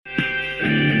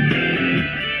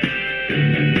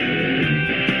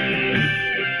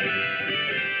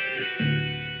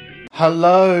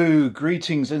Hello,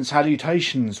 greetings and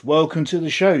salutations. Welcome to the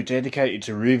show dedicated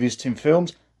to revisiting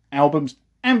films, albums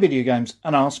and video games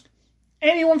and ask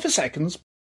anyone for seconds.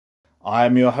 I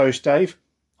am your host Dave.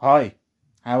 Hi,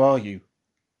 how are you?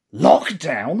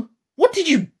 Lockdown? What did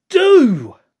you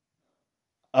do?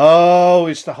 Oh,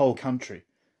 it's the whole country.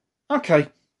 Okay,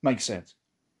 makes sense.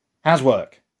 How's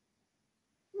work?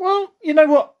 Well, you know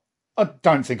what? I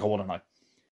don't think I want to know.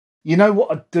 You know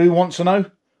what I do want to know?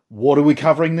 What are we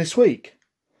covering this week?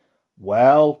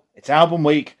 Well, it's album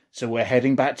week, so we're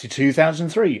heading back to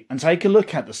 2003 and take a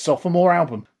look at the sophomore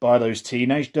album by those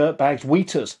teenage dirtbags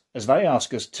Wheatus as they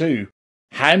ask us to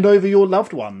hand over your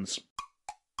loved ones.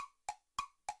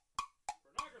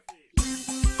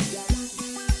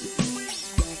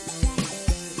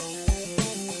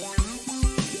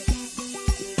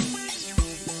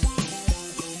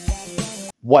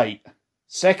 Wait,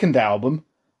 second album?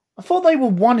 I thought they were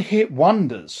one-hit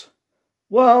wonders.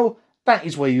 Well, that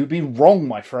is where you'd be wrong,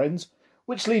 my friends,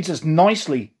 which leads us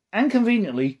nicely and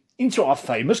conveniently into our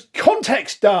famous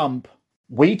context dump.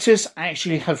 Wheatus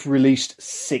actually have released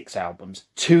 6 albums,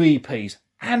 2 EPs,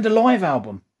 and a live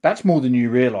album. That's more than you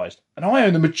realised, and I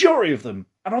own the majority of them,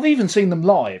 and I've even seen them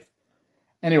live.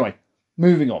 Anyway,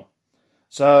 moving on.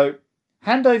 So,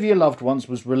 Hand Over Your Loved Ones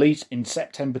was released in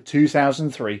September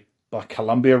 2003 by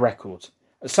Columbia Records,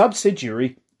 a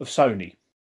subsidiary of Sony.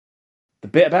 The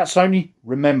bit about Sony,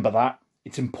 remember that,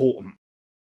 it's important.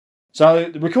 So,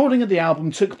 the recording of the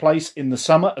album took place in the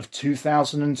summer of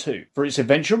 2002 for its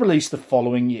eventual release the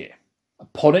following year.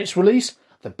 Upon its release,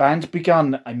 the band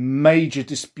began a major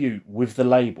dispute with the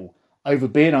label over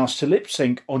being asked to lip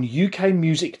sync on UK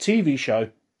music TV show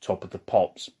Top of the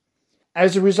Pops.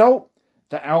 As a result,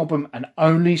 the album and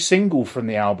only single from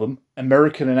the album,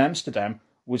 American in Amsterdam,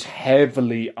 was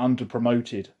heavily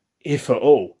underpromoted, if at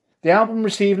all. The album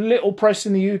received little press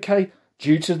in the UK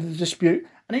due to the dispute,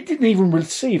 and it didn't even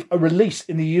receive a release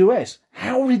in the US.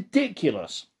 How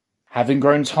ridiculous! Having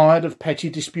grown tired of petty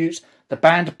disputes, the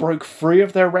band broke free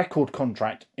of their record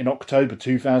contract in October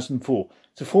 2004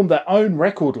 to form their own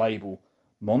record label,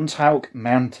 Montauk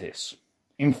Mantis.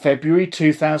 In February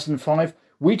 2005,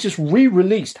 Wheatus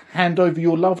re-released Hand Over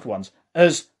Your Loved Ones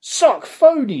as Suck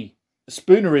Phony, a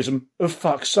spoonerism of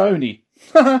Fuck Sony.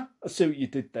 Haha, I see what you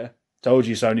did there. Told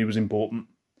you Sony was important.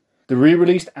 The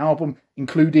re-released album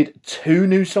included 2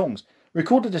 new songs,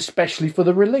 recorded especially for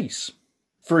the release.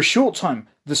 For a short time,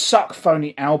 the Suck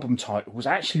Phony album title was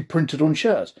actually printed on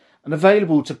shirts and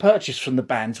available to purchase from the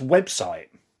band's website.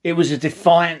 It was a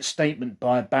defiant statement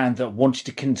by a band that wanted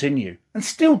to continue, and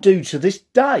still do to this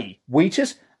day.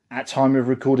 Wheatus, at time of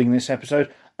recording this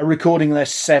episode, are recording their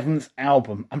 7th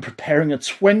album and preparing a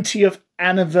 20th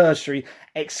anniversary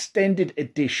extended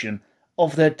edition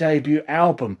of their debut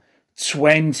album.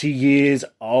 20 years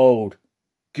old.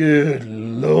 Good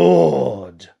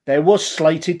Lord. There was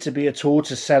slated to be a tour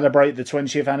to celebrate the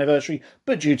 20th anniversary,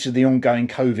 but due to the ongoing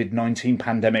COVID-19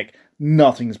 pandemic,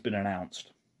 nothing's been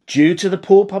announced. Due to the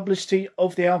poor publicity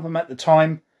of the album at the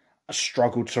time, I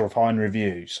struggled to find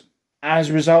reviews. As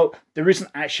a result, there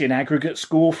isn't actually an aggregate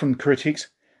score from critics.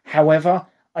 However,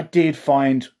 I did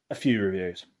find a few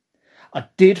reviews. I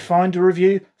did find a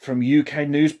review from UK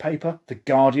newspaper The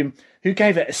Guardian, who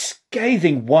gave it a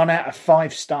scathing 1 out of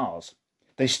 5 stars.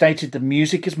 They stated the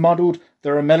music is muddled,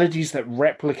 there are melodies that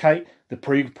replicate the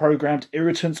pre-programmed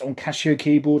irritants on Casio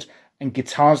keyboards and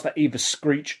guitars that either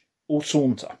screech or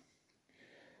saunter.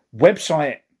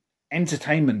 Website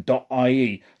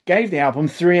entertainment.ie gave the album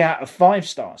 3 out of 5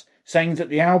 stars, saying that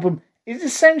the album is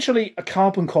essentially a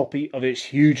carbon copy of its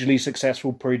hugely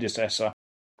successful predecessor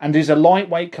and is a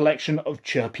lightweight collection of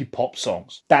chirpy pop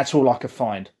songs. That's all I could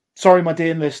find. Sorry, my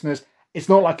dear listeners, it's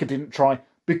not like I didn't try,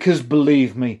 because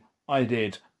believe me, I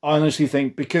did. I honestly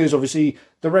think because obviously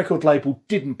the record label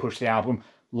didn't push the album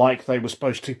like they were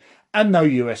supposed to, and no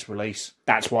US release.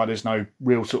 That's why there's no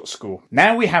real sort of score.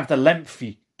 Now we have the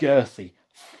lengthy, girthy,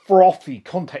 frothy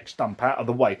context dump out of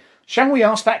the way. Shall we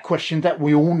ask that question that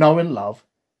we all know and love?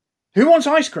 Who wants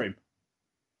ice cream?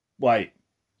 Wait,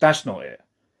 that's not it.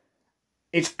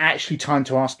 It's actually time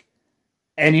to ask,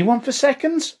 anyone for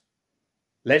seconds?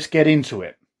 Let's get into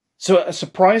it. So at a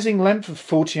surprising length of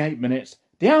 48 minutes,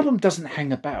 the album doesn't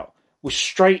hang about. We're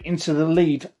straight into the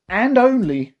lead and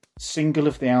only single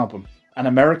of the album, An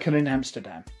American in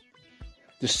Amsterdam.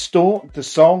 The song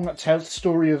tells the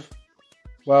story of,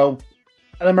 well,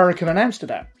 an American in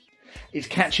Amsterdam. It's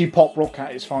catchy pop rock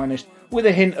at its finest, with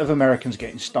a hint of Americans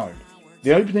getting stoned.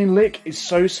 The opening lick is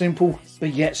so simple,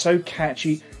 but yet so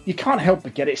catchy, you can't help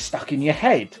but get it stuck in your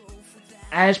head.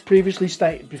 As previously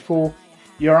stated before,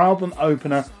 your album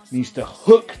opener needs to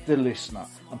hook the listener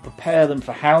and prepare them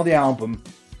for how the album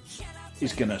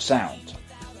is going to sound.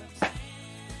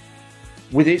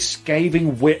 With its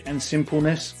scathing wit and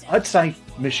simpleness, I'd say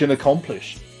mission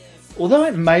accomplished. Although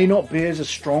it may not be as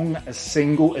strong a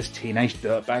single as Teenage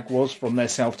Dirtbag was from their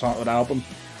self-titled album,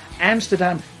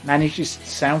 Amsterdam manages to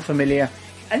sound familiar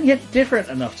and yet different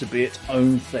enough to be its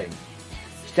own thing.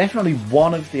 It's definitely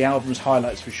one of the album's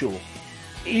highlights for sure.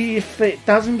 If it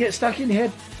doesn't get stuck in your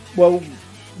head, well,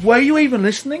 were you even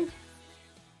listening?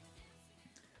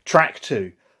 Track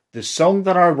 2, the song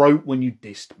that I wrote when you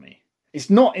dissed me. It's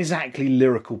not exactly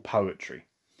lyrical poetry.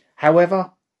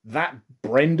 However, that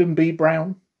Brendan B.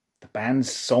 Brown, the band's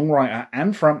songwriter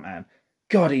and frontman,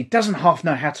 God, he doesn't half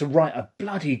know how to write a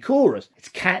bloody chorus. It's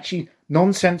catchy,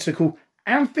 nonsensical,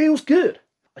 and feels good.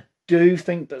 I do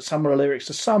think that some of the lyrics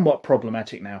are somewhat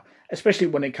problematic now, especially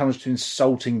when it comes to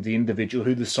insulting the individual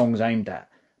who the song's aimed at.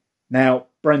 Now,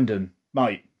 Brendan,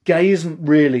 mate, gay isn't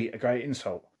really a great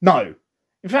insult. No.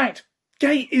 In fact,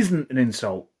 gay isn't an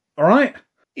insult, alright?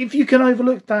 If you can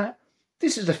overlook that,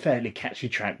 this is a fairly catchy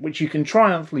track which you can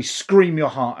triumphantly scream your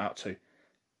heart out to.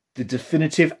 The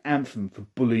definitive anthem for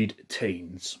bullied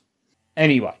teens.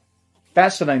 Anyway,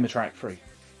 that's the name of track 3.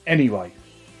 Anyway.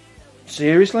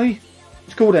 Seriously?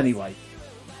 It's called Anyway.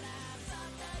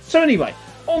 So anyway,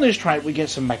 on this track we get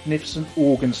some magnificent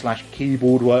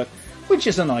organ/keyboard work, which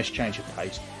is a nice change of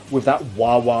pace, with that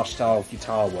wah-wah style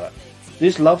guitar work.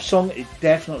 This love song, it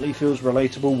definitely feels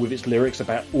relatable with its lyrics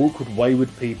about awkward wayward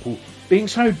people being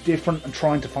so different and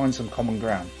trying to find some common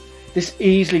ground. This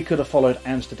easily could have followed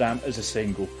Amsterdam as a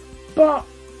single, but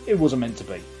it wasn't meant to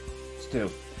be.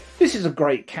 Still, this is a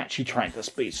great catchy track that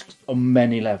speaks on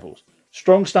many levels.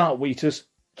 Strong start, Wheatus.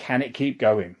 Can it keep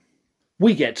going?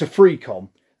 We get to Freecom.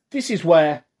 This is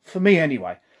where, for me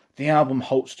anyway, the album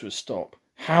halts to a stop.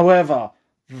 However,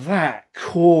 that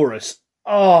chorus,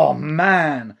 oh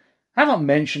man! I haven't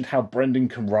mentioned how Brendan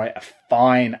can write a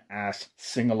fine-ass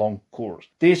sing-along chorus.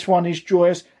 This one is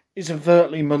joyous, it's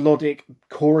overtly melodic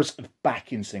chorus of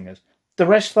backing singers. The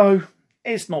rest, though,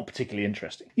 it's not particularly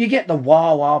interesting. You get the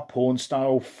wah-wah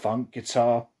porn-style funk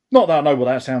guitar. Not that I know what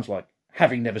that sounds like,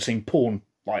 having never seen porn,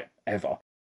 like, ever.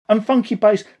 And funky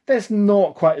bass, that's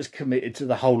not quite as committed to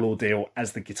the whole ordeal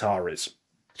as the guitar is.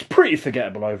 It's pretty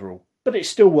forgettable overall, but it's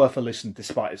still worth a listen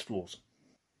despite its flaws.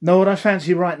 Know what I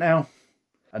fancy right now?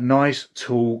 A nice,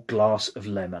 tall glass of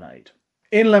lemonade.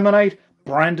 In Lemonade,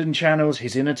 Brandon channels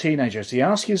his inner teenager as he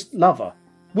asks his lover,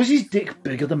 was his dick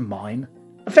bigger than mine?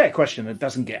 A fair question that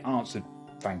doesn't get answered,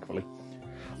 thankfully.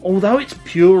 Although it's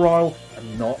puerile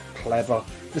and not clever,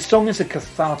 the song is a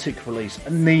cathartic release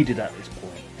and needed at this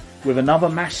point. With another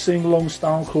mass sing-along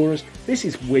style chorus, this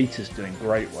is Wheatus doing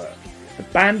great work. The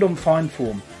band on fine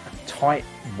form, a tight,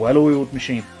 well-oiled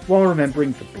machine, while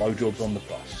remembering the blowjobs on the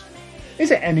bus. Is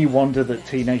it any wonder that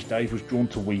Teenage Dave was drawn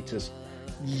to Wheatus?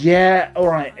 Yeah,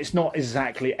 alright, it's not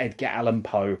exactly Edgar Allan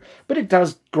Poe, but it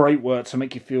does great work to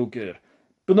make you feel good.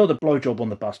 But not the blowjob on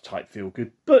the bus type feel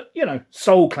good, but,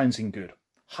 soul cleansing good.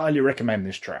 Highly recommend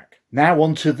this track. Now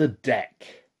on to The Deck.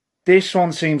 This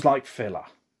one seems like filler.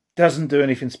 Doesn't do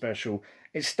anything special.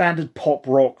 It's standard pop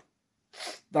rock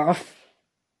stuff.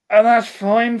 And that's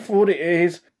fine for what it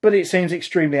is, but it seems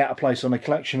extremely out of place on a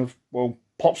collection of,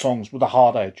 pop songs with a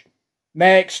hard edge.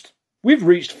 Next, we've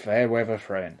reached Fairweather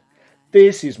Friend.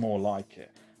 This is more like it.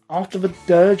 After the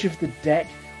dirge of The Deck,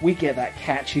 we get that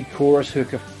catchy chorus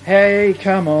hook of, hey,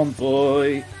 come on,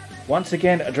 boy. Once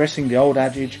again, addressing the old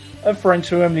adage of friends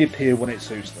who only appear when it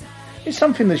suits them. It's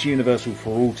something that's universal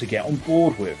for all to get on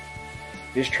board with.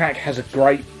 This track has a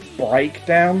great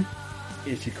breakdown,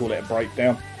 if you call it a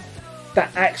breakdown,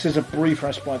 that acts as a brief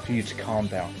respite for you to calm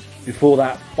down before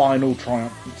that final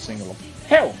triumphant sing-along.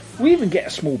 Hell, we even get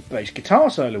a small bass guitar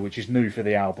solo, which is new for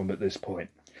the album at this point.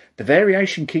 The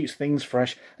variation keeps things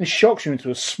fresh and shocks you into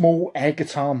a small air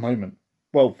guitar moment.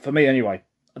 Well, for me anyway.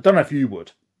 I don't know if you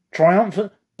would.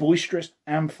 Triumphant, boisterous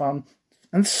and fun,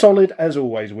 and solid as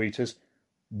always, Wheatus.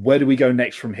 Where do we go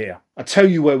next from here? I tell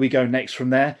you where we go next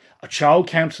from there. A child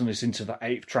counting us into the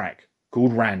 8th track,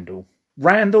 called Randall.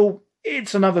 Randall,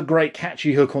 it's another great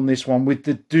catchy hook on this one with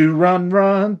the do run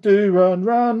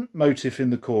run motif in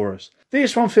the chorus.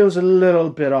 This one feels a little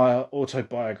bit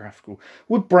autobiographical,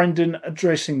 with Brendan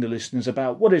addressing the listeners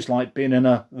about what it's like being in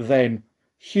a then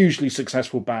hugely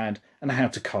successful band and how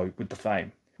to cope with the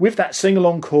fame. With that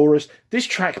sing-along chorus, this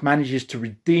track manages to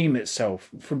redeem itself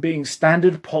from being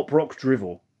standard pop rock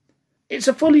drivel. It's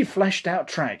a fully fleshed out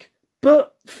track,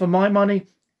 but for my money,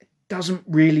 it doesn't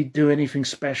really do anything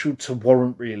special to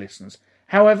warrant re-listens.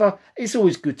 However, it's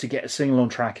always good to get a sing-along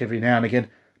track every now and again,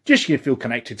 just so you feel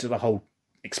connected to the whole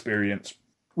experience.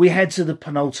 We head to the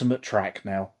penultimate track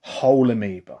now, Whole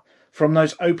Amoeba. from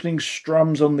those opening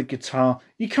strums on the guitar,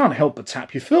 you can't help but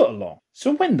tap your foot along.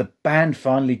 So when the band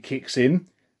finally kicks in,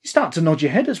 you start to nod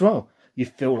your head as well. You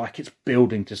feel like it's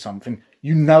building to something.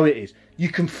 You know it is. You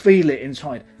can feel it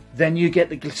inside. Then you get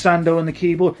the glissando on the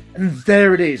keyboard, and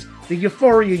there it is. The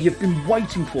euphoria you've been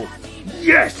waiting for.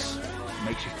 Yes!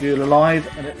 Makes you feel alive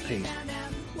and at peace.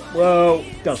 Well,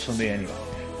 it does for me anyway.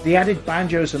 The added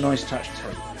banjo is a nice touch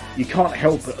too. You can't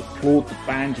help but applaud the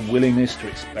band's willingness to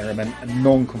experiment and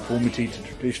non-conformity to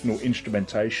traditional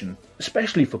instrumentation,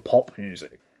 especially for pop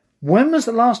music. When was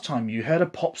the last time you heard a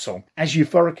pop song as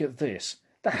euphoric as this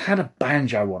that had a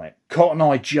banjo on it? Cotton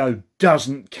Eye Joe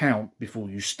doesn't count before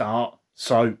you start,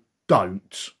 so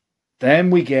don't. Then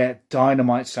we get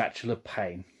Dynamite Satchel of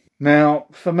Pain. Now,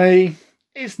 for me,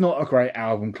 it's not a great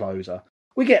album closer.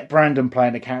 We get Brandon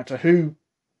playing a character who,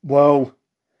 well,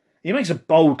 he makes a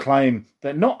bold claim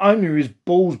that not only are his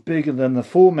balls bigger than the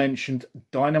aforementioned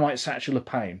Dynamite Satchel of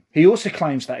Pain, he also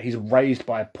claims that he's raised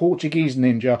by a Portuguese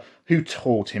ninja who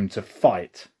taught him to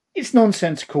fight. It's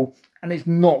nonsensical, and it's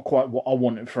not quite what I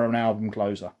wanted for an album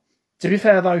closer. To be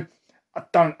fair though, I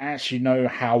don't actually know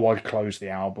how I'd close the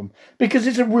album, because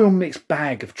it's a real mixed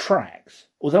bag of tracks.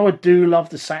 Although I do love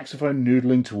the saxophone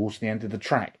noodling towards the end of the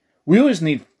track. We always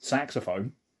need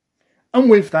saxophone. And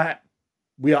with that,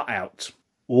 we are out.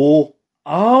 Or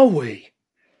are we?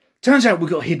 Turns out we've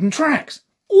got hidden tracks.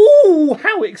 Ooh,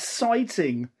 how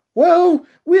exciting. Well,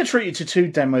 we are treated to 2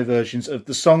 demo versions of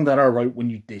the song that I wrote when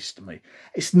you dissed me.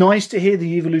 It's nice to hear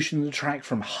the evolution of the track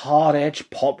from hard-edge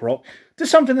pop rock to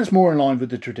something that's more in line with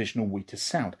the traditional Wheatus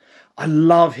sound. I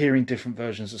love hearing different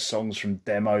versions of songs from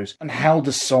demos and how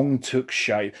the song took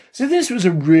shape. So this was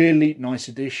a really nice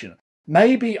addition.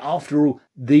 Maybe, after all,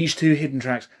 these 2 hidden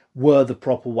tracks were the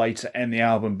proper way to end the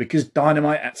album, because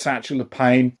Dynamite at Satchel of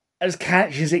Pain, as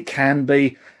catchy as it can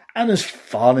be, and as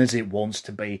fun as it wants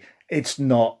to be, it's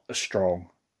not a strong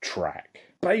track.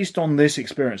 Based on this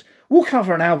experience, we'll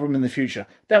cover an album in the future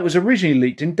that was originally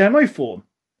leaked in demo form.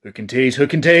 Hook and tease,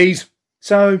 hook and tease.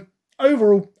 So,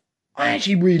 overall, I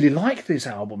actually really like this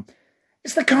album.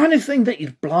 It's the kind of thing that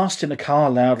you'd blast in a car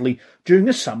loudly during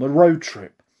a summer road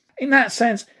trip. In that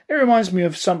sense, it reminds me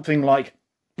of something like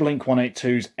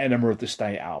Blink-182's Enema of the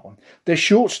State album. They're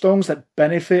short songs that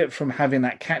benefit from having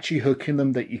that catchy hook in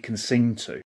them that you can sing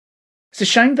to. It's a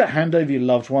shame that Hand Over Your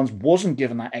Loved Ones wasn't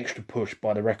given that extra push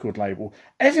by the record label,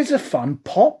 as it's a fun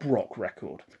pop rock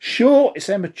record. Sure, it's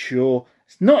immature,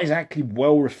 it's not exactly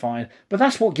well refined, but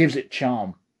that's what gives it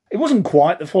charm. It wasn't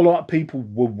quite the follow-up people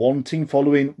were wanting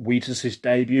following Wheatus'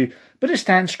 debut, but it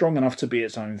stands strong enough to be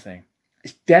its own thing.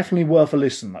 It's definitely worth a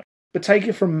listen though. But take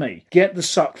it from me, get the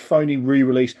Suck Phony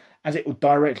re-release, as it will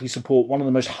directly support one of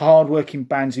the most hard-working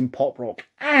bands in pop rock,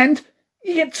 and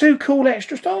you get 2 cool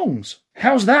extra songs.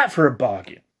 How's that for a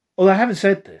bargain? Although having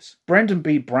said this, Brendan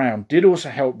B. Brown did also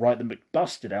help write the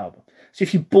McBusted album. So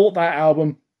if you bought that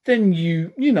album, then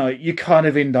you kind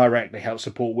of indirectly help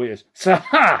support Wheatus. So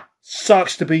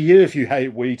sucks to be you if you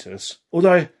hate Wheatus.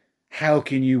 Although, how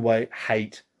can you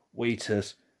hate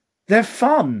Wheatus? They're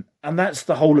fun, and that's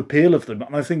the whole appeal of them.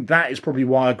 And I think that is probably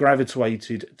why I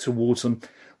gravitated towards them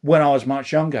when I was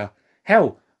much younger.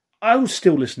 Hell, I will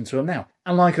still listen to them now.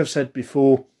 And like I've said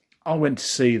before, I went to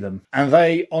see them. And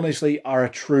they honestly are a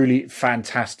truly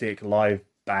fantastic live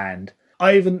band.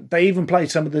 They even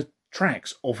played some of the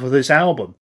tracks off of this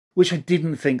album, which I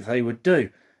didn't think they would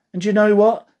do. And you know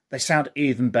what? They sound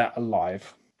even better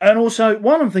live. And also,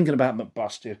 while I'm thinking about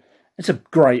McBusted, it's a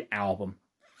great album.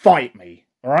 Fight me.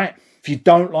 Alright, if you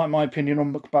don't like my opinion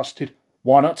on McBusted,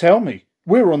 why not tell me?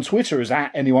 We're on Twitter as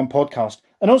 @AnyonePodcast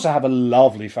and also have a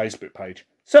lovely Facebook page.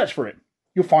 Search for it,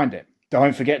 you'll find it.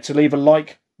 Don't forget to leave a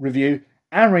like, review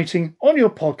and rating on your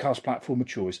podcast platform of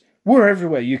choice. We're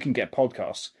everywhere you can get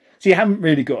podcasts, so you haven't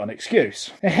really got an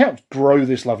excuse. It helps grow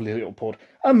this lovely little pod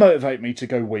and motivate me to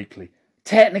go weekly.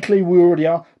 Technically we already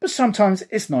are, but sometimes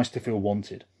it's nice to feel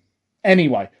wanted.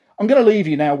 Anyway, I'm going to leave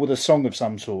you now with a song of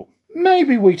some sort.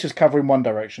 Maybe Wheatus covering One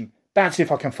Direction. That's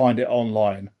if I can find it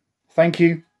online. Thank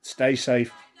you, stay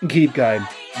safe, and keep going.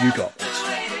 You got it.